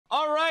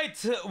All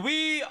right,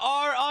 we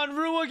are on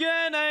Rue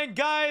again, and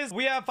guys,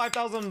 we have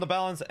 5,000 in the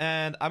balance,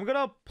 and I'm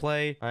gonna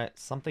play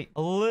something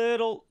a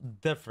little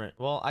different.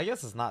 Well, I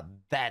guess it's not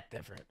that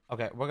different.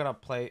 Okay, we're gonna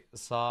play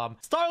some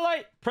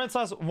Starlight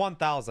Princess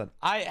 1000.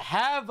 I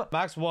have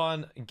Max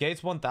 1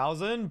 Gates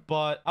 1000,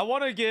 but I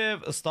want to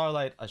give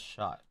Starlight a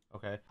shot.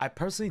 Okay, I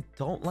personally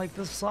don't like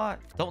this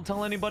slot. Don't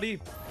tell anybody,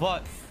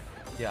 but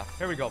yeah,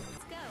 here we go.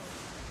 Let's go.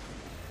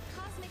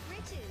 Cosmic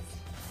riches.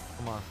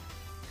 Come on.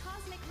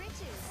 Cosmic riches. Cosmic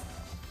riches.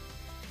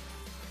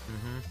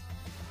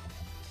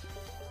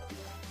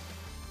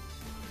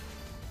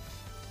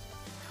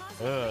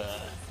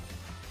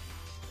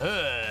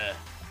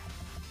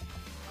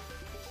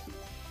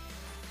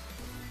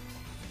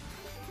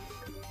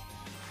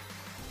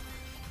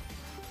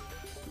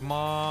 Come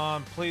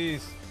on,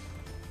 please.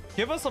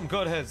 Give us some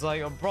good hits.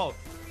 Like, bro,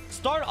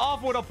 start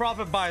off with a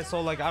profit buy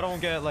so, like, I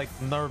don't get, like,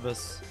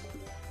 nervous.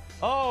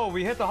 Oh,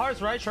 we hit the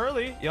hearts, right?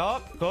 Surely.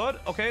 Yup. Good.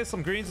 Okay,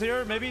 some greens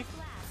here, maybe.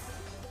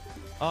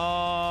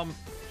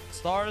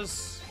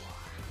 Stars.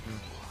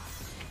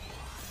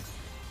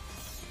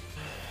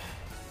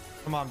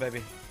 Come on,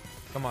 baby.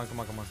 Come on, come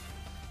on, come on.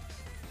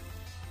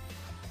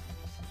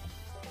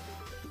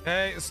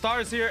 Okay,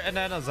 stars here and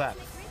then a zap.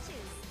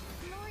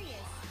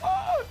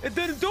 Oh, it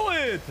didn't do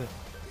it.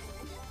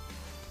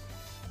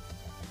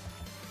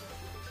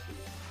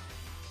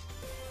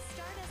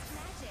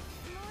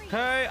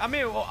 Okay, I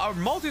mean, our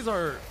multis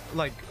are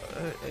like,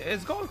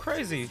 it's going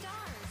crazy.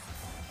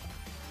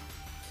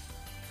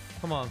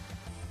 Come on.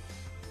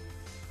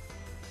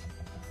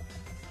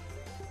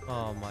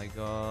 Oh my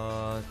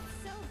god.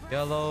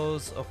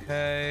 Yellows,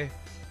 okay.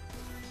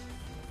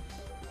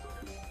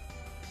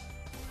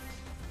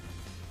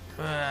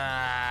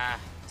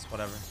 It's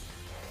whatever.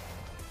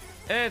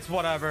 It's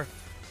whatever.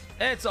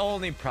 It's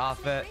only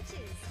profit.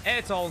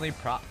 It's only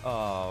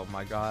oh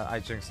my god, I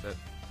jinxed it.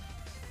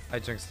 I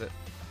jinxed it.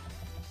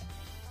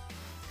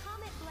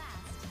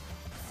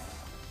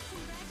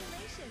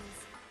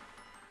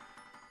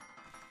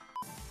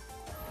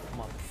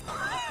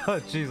 Oh,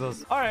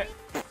 Jesus. All right.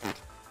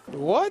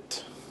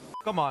 What?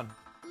 Come on.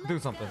 Do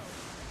something.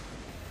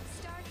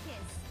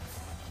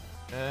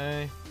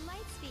 Okay.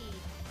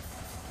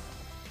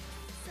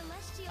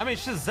 I mean,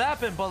 she's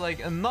zapping, but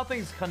like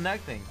nothing's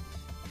connecting.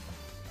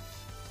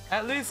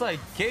 At least like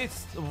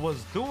Gates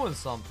was doing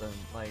something.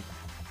 Like,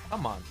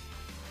 come on.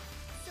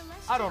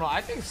 I don't know.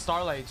 I think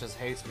Starlight just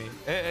hates me.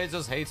 It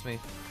just hates me.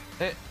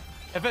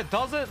 If it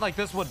doesn't, like,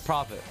 this would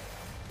profit.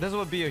 This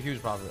would be a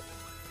huge profit.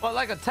 But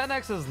like a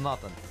 10x is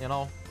nothing, you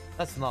know?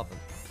 That's nothing.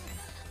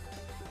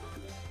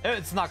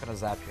 It's not gonna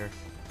zap here.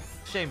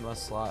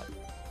 Shameless slot.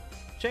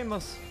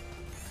 Shameless.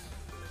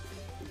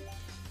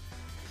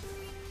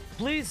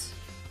 Please.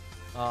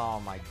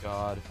 Oh my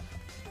god.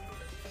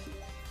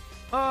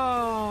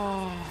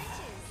 Oh.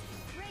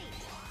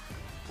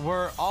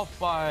 We're off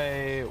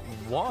by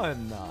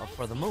 1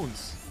 for the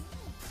moons.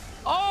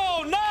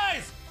 Oh,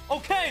 nice!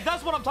 Okay,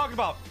 that's what I'm talking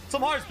about.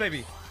 Some hearts,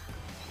 baby.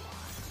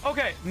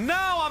 Okay,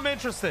 now I'm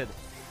interested.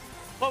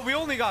 But we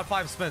only got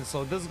 5 spins,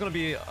 so this is gonna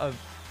be a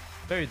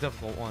very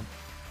difficult one.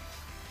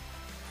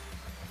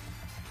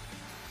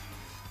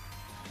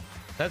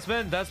 That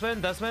spin, that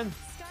spin, that spin.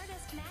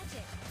 Stardust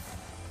magic.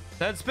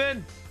 That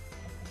spin.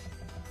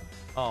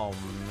 Oh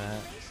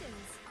man.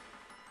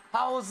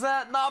 How is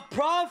that not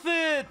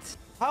profit?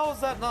 How is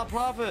that not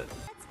profit?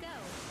 Let's go.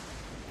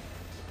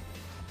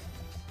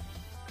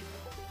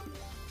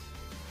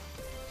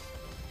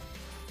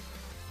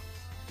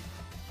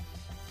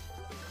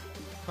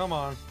 Come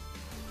on.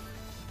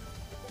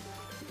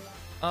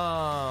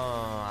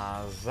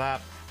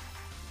 Zap.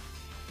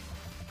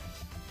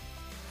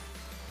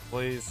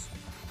 Please.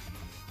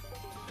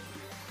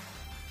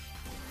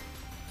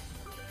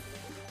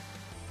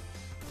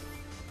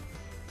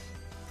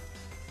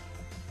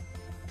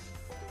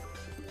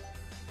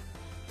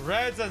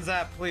 Reds and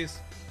zap, please.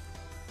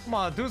 Come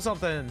on, do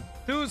something.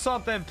 Do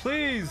something,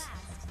 please.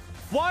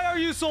 Why are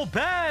you so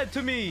bad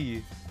to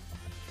me?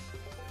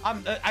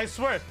 I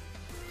swear.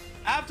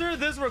 After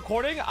this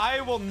recording,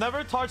 I will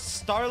never touch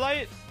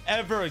Starlight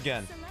ever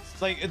again.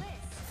 Like,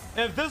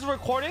 if this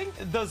recording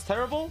does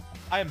terrible,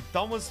 I am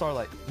done with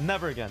Starlight.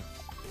 Never again.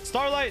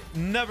 Starlight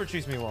never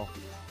treats me well.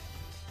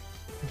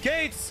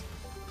 Gates,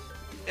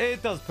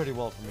 it does pretty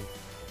well for me.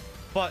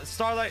 But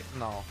Starlight,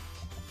 no.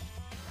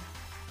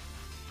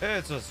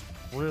 It's just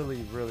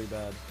really, really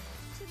bad.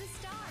 To the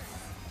stars.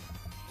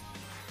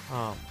 Oh my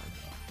god.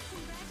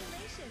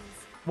 Congratulations.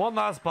 One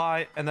last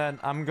buy, and then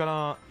I'm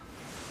gonna...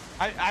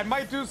 I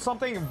might do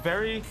something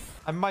very...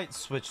 I might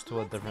switch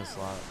to a different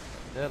slot.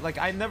 Like,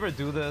 I never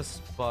do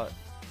this, but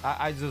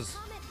I just...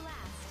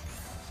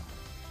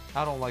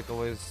 I don't like the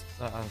ways...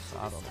 I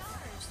don't know.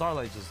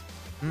 Starlight just...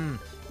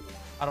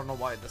 I don't know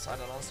why I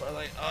decided on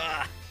Starlight.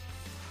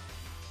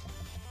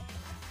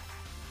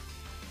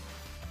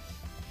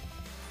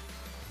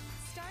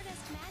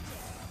 Stardust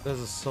magic. This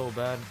is so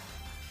bad.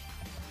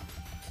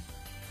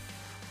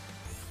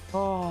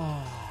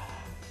 Oh...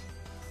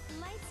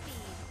 Light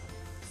speed.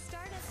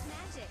 Stardust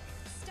magic.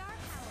 Star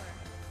power.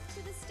 To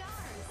the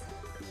stars.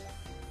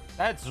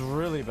 That's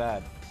really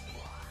bad.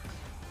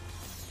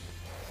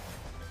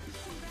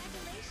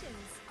 Congratulations.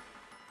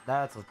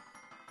 That's a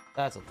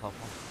tough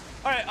one.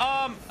 All right,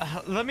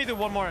 let me do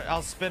one more.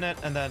 I'll spin it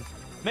and then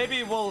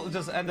maybe we'll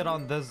just end it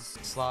on this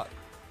slot.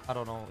 I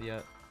don't know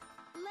yet.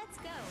 Let's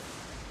go.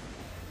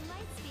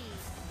 Light speed.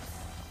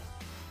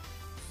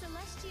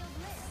 Celestial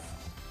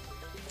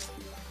bliss.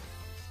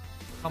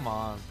 Come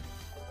on.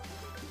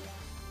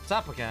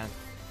 Zap again.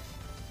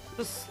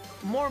 Just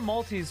more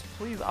multis,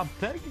 please. I'm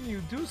begging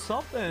you, do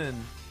something.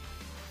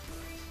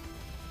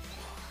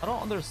 I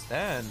don't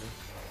understand.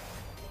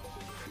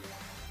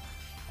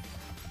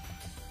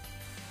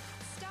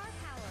 Star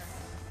power.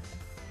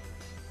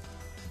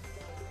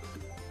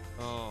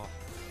 Oh,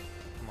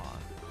 come on.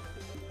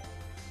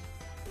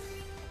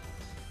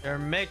 You're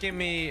making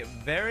me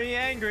very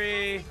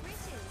angry. Riches.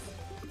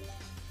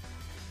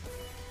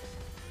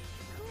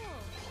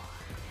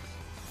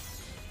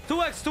 Cool.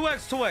 2x,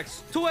 2x,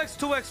 2x, 2x,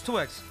 2x,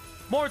 2x.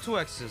 More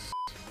 2x's.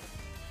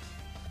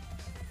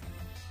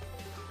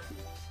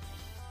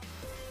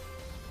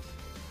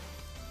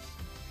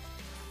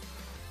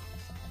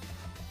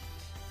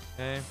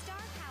 Okay. Star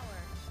power.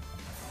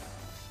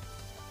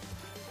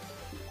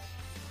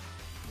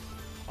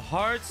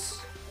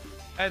 Hearts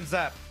and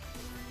zap.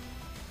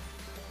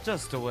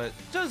 Just do it.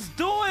 Just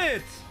do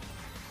it.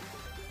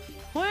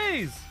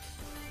 Please.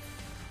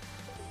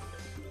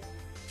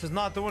 She's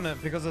not doing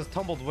it because it's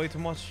tumbled way too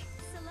much.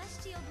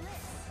 Celestial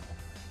bliss.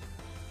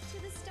 To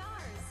the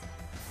stars.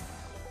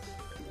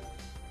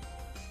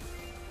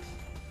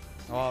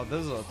 Oh,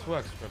 this is a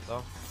 2x script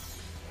though.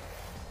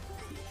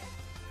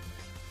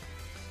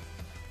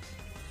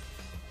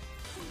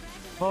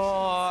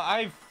 Oh,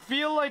 I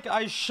feel like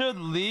I should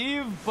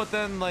leave, but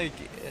then like,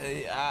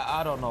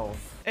 I don't know.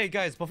 Hey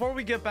guys, before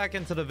we get back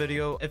into the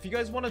video, if you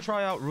guys want to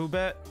try out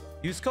Roobet,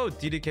 use code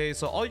DDK.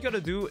 So all you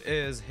gotta do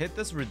is hit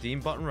this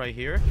redeem button right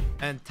here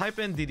and type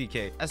in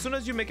DDK. As soon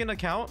as you make an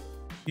account,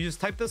 you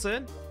just type this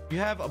in. You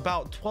have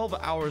about 12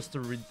 hours to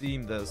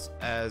redeem this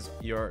as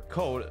your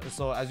code.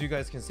 So as you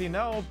guys can see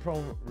now,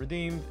 Pro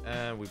redeemed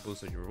and we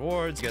boosted your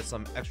rewards. Get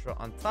some extra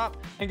on top.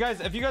 And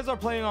guys, if you guys are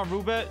playing on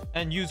Roobet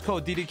and use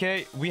code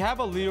DDK, we have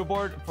a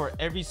leaderboard for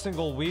every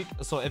single week.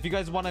 So if you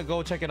guys want to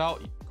go check it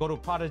out, go to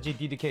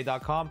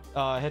prodigyddk.com,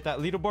 hit that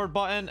leaderboard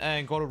button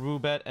and go to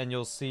Roobet and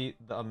you'll see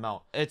the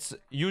amount. It's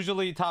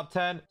usually top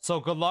 10. So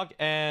good luck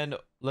and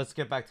let's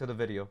get back to the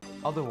video.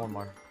 I'll do one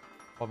more.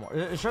 One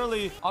more.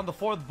 Surely on the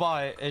 4th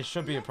buy, it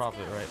should be a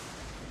profit, right?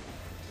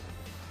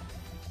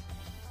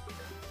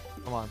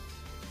 Come on.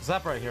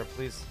 Zap right here,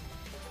 please.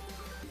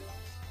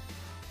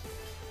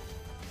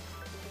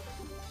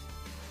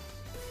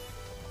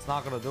 It's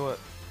not gonna do it.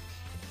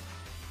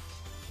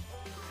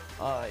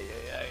 Star kiss.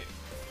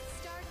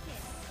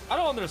 I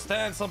don't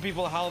understand some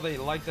people how they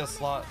like this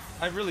slot.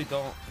 I really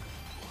don't.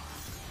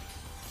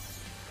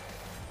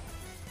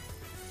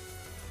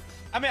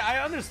 I mean, I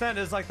understand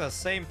it's like the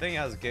same thing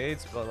as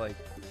Gates, but like,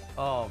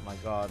 oh my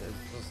god, it's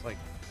just like,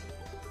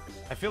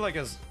 I feel like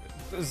it's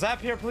zap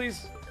here,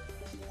 please.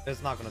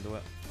 It's not gonna do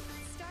it.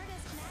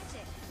 Stardust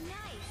magic.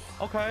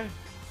 Nice. Okay,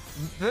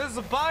 this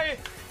buy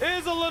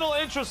is a little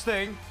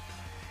interesting.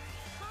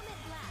 Comet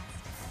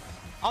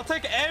blast. I'll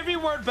take every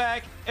word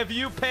back if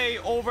you pay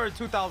over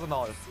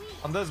 $2,000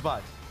 on this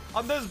buy.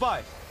 On this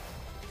buy.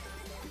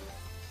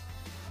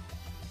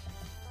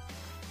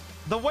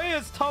 The way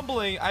it's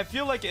tumbling, I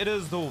feel like it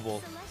is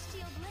doable.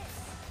 Celestial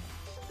bliss.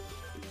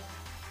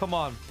 Come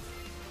on.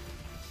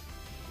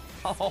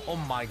 Oh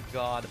my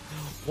god.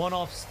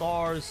 One-off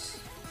stars.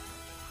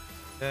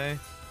 Okay.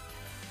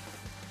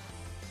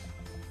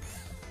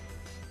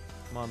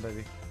 Come on,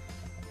 baby.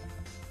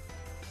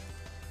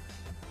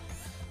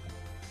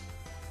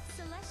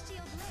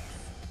 Celestial bliss.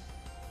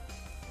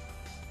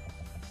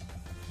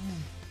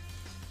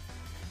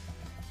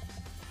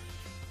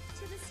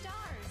 To the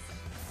stars.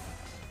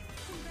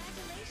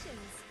 Congratulations.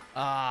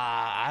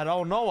 I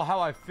don't know how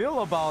I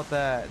feel about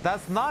that.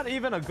 That's not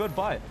even a good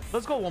buy.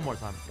 Let's go one more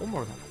time. One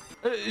more time.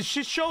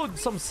 She showed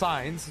some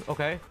signs,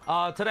 okay?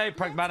 Today,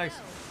 Pragmatics,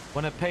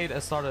 when it paid,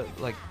 it started,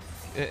 like,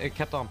 it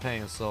kept on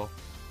paying, so...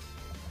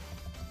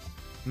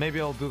 Maybe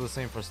I'll do the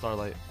same for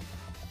Starlight.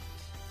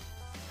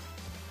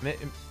 No?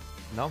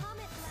 Comet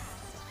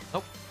blast.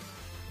 Nope.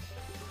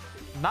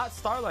 Not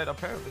Starlight,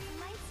 apparently.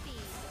 Light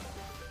speed.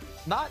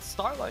 Not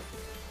Starlight.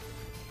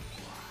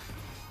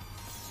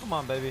 Come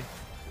on, baby.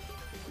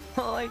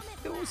 Like,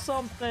 do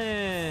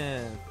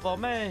something for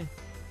me.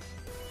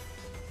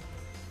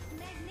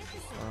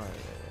 Magnificent.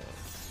 Alright.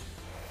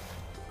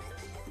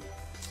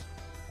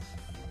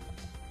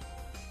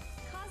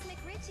 Cosmic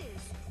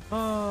riches.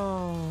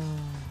 Oh.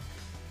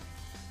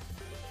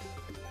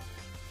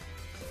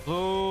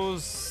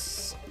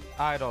 Blues.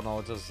 I don't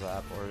know, just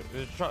zap or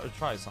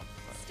try something.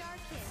 Star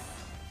kiss.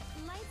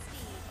 Light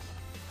speed.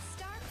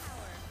 Star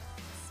power.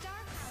 Star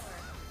power.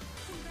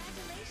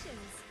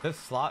 Congratulations. This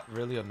slot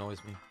really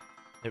annoys me.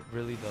 It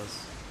really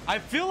does. I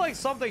feel like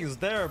something is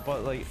there,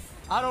 but like,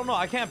 I don't know.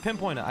 I can't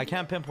pinpoint it. I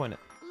can't pinpoint it.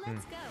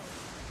 Let's go.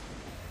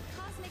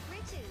 Cosmic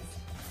riches.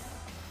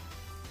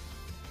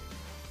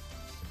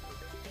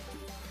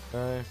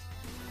 Okay.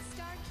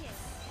 Star Kiss.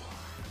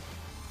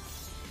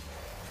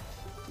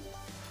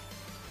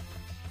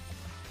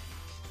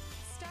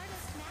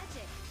 Stardust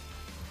Magic.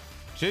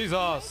 Jesus.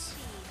 Lightspeed.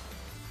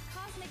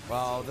 Cosmic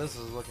Wow, Riches.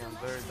 this is looking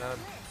very Celestial bad.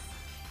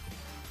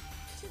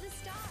 Bliss. To the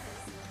stars.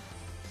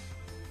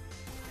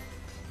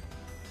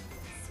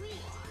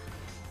 Sweet.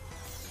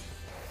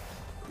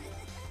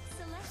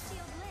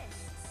 Celestial Bliss.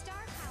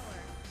 Star Power.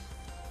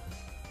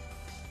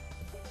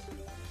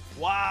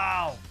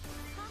 Wow.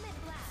 Comet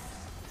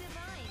Blast.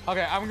 Divine.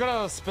 Okay, I'm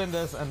gonna spin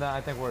this and then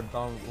I think we're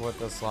done with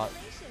this slot.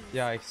 Congratulations.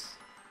 Yikes.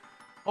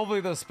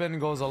 Hopefully the spin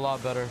goes a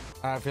lot better.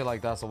 I feel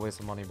like that's a waste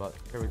of money, but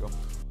here we go.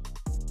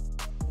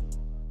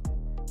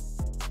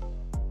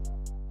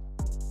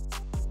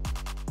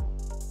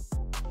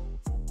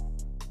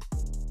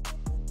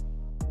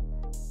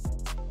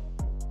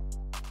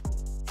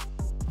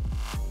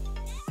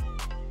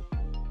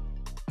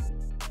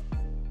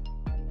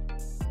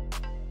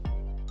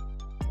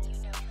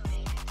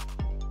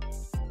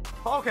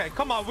 Okay,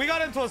 come on. We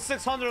got into a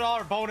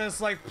 $600 bonus.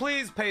 Like,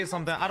 please pay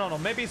something. I don't know.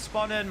 Maybe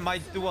Spun In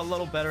might do a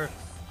little better.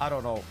 I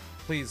don't know.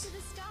 Please. To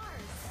the stars.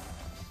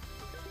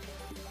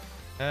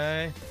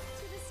 Hey. To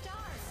the stars.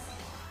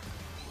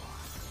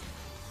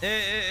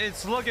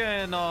 It's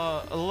looking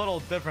a little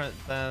different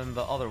than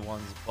the other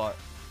ones, but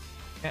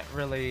can't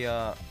really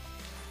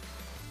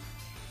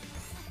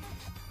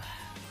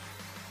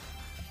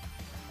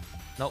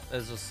nope,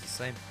 it's just the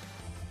same.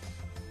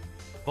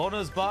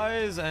 Bonus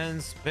buys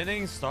and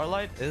spinning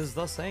Starlight is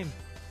the same.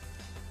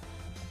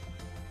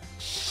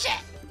 Shit.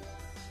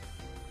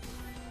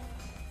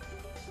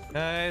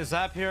 Okay,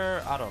 Zap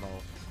here. I don't know.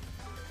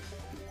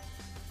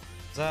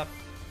 Zap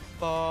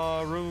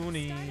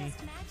Rooney. Stardust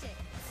Magic.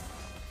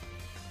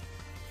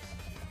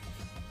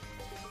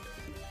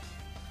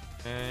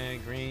 Okay,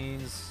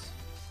 greens.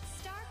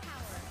 Star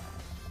Power.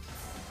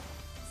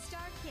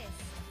 Star Kiss.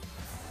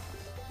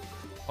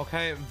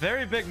 Okay,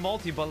 very big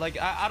multi, but like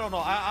I don't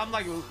know. I'm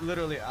like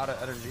literally out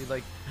of energy.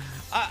 Like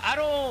I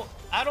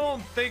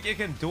don't think it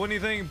can do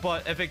anything,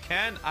 but if it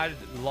can, I'd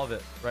love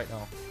it right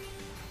now.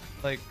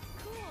 Like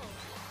Cool.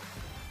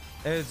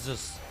 it's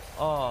just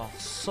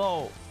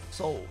so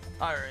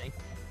tiring.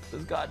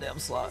 This goddamn To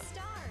slot. the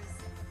stars.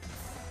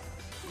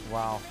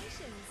 Wow.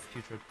 Congratulations.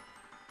 Putrid.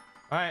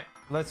 All right,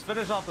 let's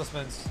finish off the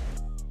spins.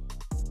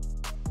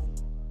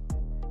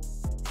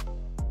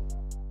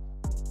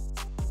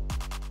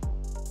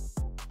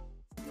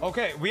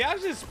 Okay, we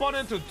actually spun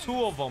into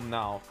two of them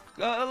now.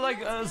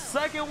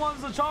 Second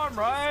one's the charm,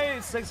 right?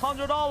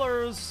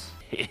 $600.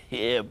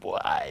 Yeah,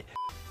 boy.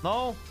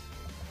 No?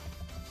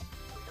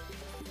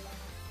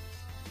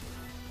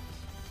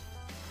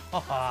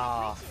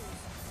 Haha. Riches.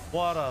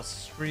 What a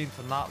screen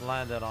to not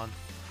land it on.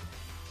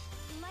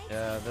 Lightspeed.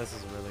 Yeah, this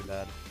is really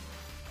bad.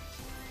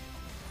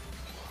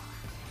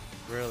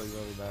 Really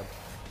bad.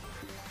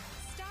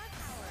 Star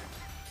Power.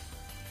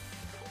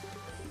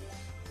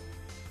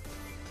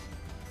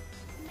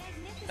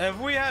 Magnificent. If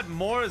we had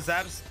more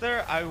zaps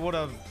there, I would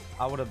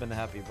have been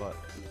happy, but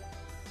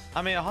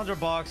I mean,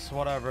 $100,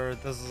 whatever.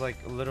 This is like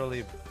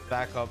literally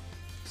backup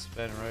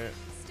spin, right?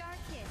 Star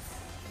Kiss.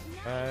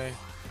 Nice. Okay.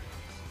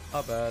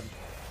 Not bad.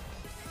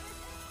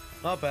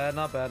 Not bad,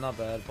 not bad, not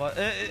bad. But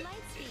Lightspeed.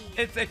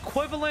 it's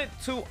equivalent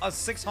to a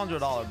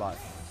 $600 buy.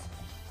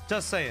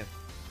 Just saying.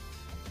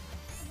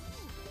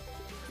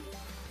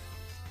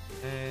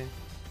 Okay.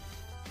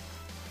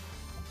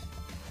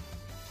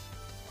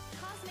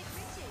 Cosmic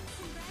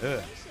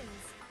Riches.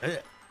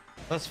 Congratulations.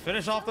 Let's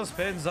finish off the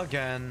spins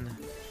again.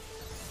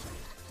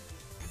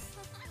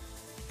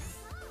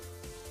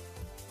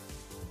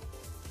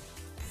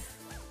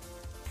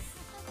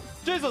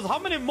 Jesus, how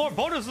many more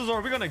bonuses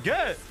are we gonna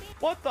get?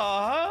 What the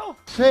hell?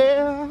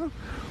 Sam,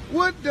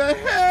 what the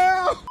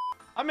hell?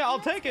 I mean, I'll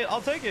take it.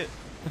 I'll take it.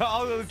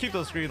 I'll keep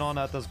the screen on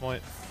at this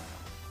point.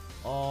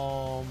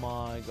 Oh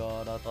my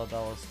god, I thought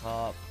that was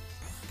top.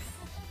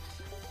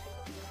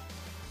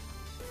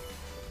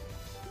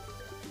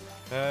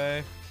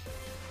 Okay.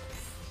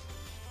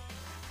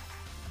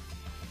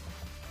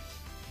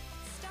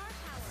 Star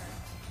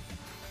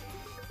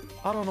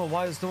Power. I don't know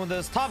why it's doing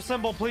this. Top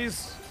symbol,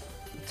 please.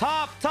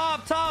 Top.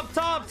 Riches.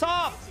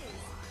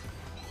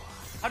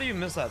 How do you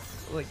miss that?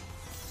 Like,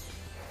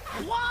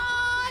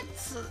 what?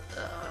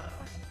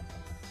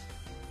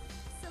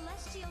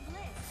 Celestial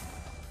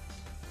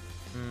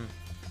Bliss.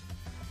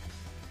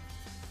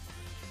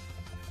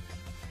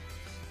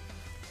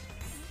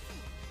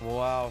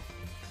 Wow.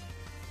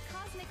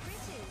 Cosmic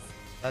Riches.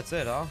 That's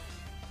it, huh?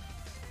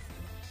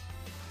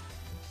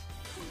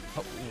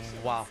 Oh,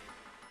 Congratulations. wow.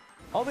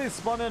 All these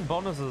spun in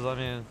bonuses, I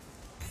mean,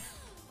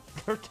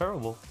 they're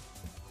terrible.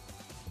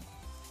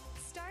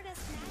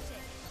 Stardust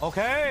Magic.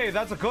 Okay,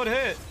 that's a good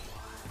hit.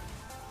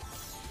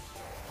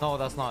 No,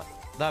 that's not.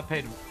 That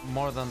paid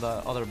more than the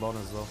other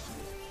bonus, though.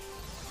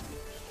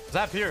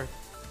 Zap here.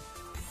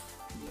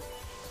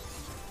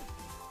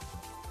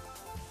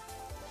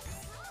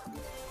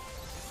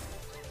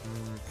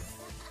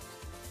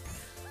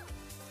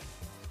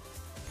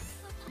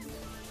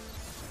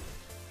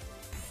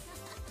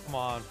 Come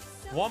on.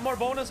 One more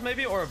bonus,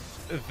 maybe? Or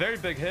a very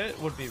big hit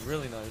would be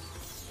really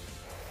nice.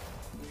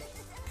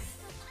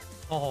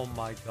 Oh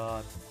my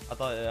god. I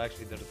thought it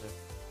actually did it there.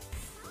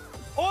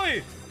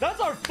 Oi! That's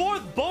our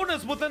 4th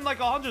bonus within like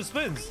 100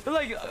 spins. They're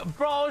like,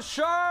 bro,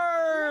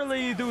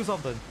 surely do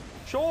something.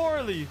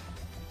 Surely.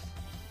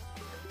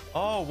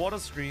 Oh, what a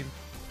screen.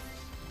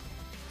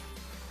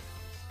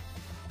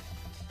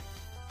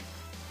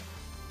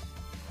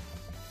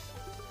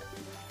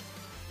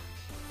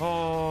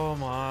 Oh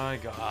my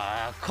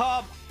god.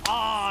 Come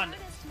on.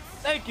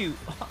 Thank you.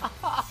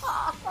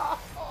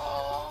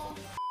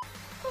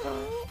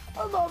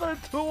 Another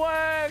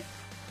 2x.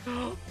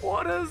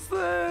 What is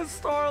this?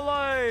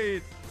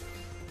 Starlight.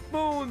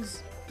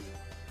 Moons.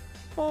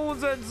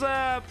 Moons and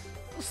Zap.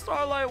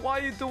 Starlight, why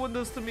are you doing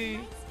this to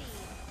me?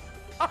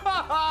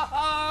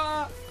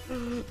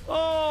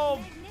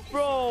 Oh,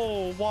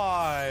 bro,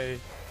 why?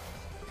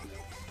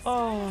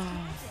 Oh.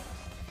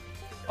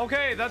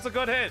 Okay, that's a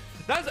good hit.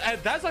 That's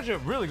actually a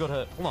really good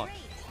hit. Hold on.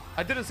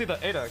 I didn't see the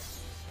 8x.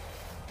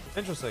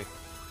 Interesting.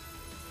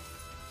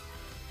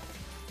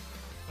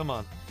 Come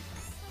on.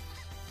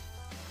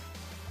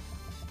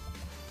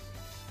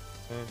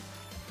 Okay.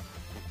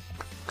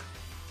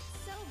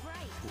 So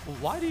bright.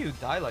 Why do you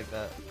die like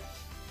that?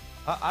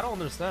 I don't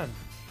understand.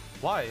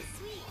 Why?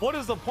 What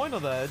is the point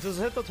of that? Just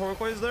hit the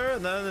turquoise there,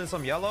 and then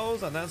some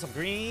yellows, and then some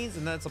greens,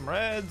 and then some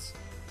reds.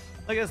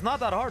 Like, it's not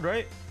that hard,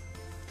 right?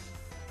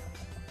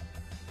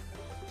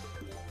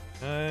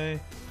 Okay.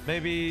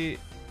 Maybe...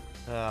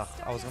 I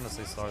was gonna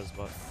say stars,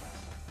 but...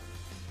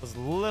 I was a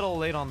little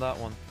late on that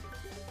one.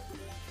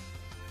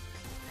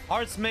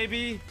 Hearts,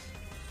 maybe?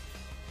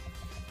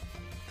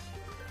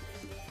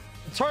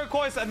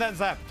 Turquoise, and then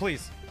Zap,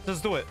 please.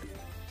 Just do it.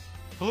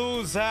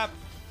 Blue, Zap.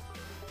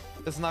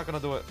 It's not gonna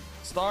do it.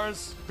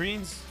 Stars,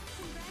 greens.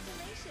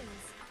 Congratulations.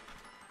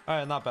 All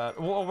right, not bad.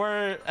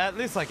 We're at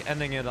least like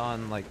ending it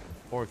on like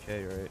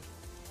 4K, right?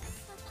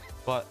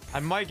 But I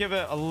might give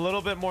it a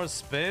little bit more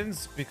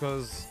spins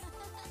because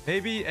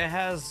maybe it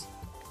has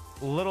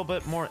a little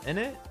bit more in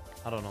it.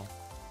 I don't know.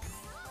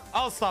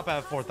 I'll stop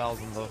at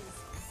 4,000 though.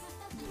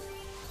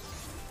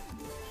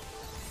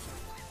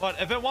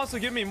 But if it wants to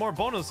give me more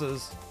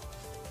bonuses,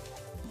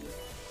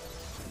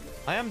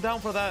 I am down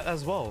for that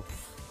as well.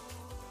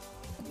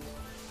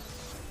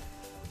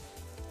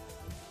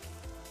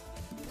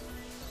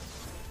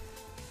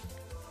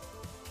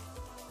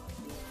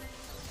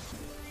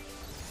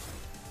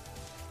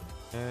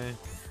 Okay.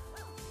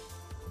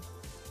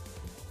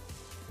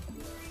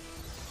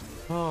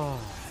 Oh.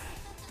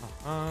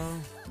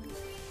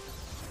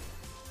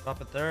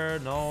 Stop it there.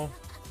 No.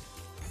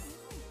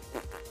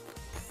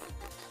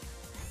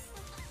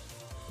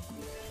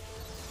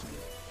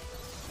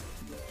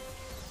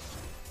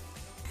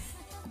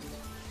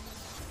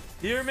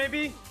 Here,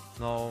 maybe?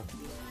 No.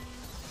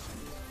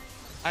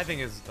 I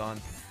think it's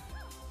done.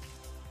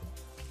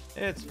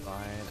 It's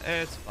fine.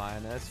 It's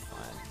fine. It's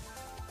fine.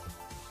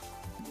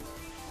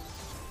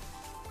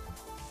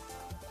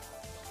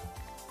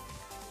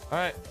 All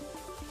right.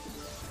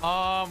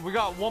 We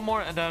got one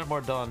more and then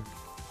we're done.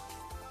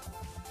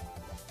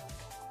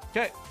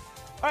 Okay.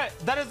 All right,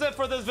 that is it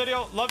for this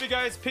video. Love you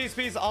guys. Peace,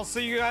 peace. I'll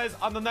see you guys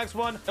on the next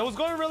one. It was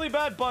going really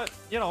bad, but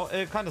you know,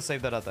 it kind of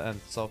saved it at the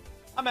end. So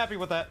I'm happy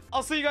with that.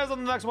 I'll see you guys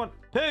on the next one.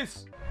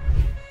 Peace.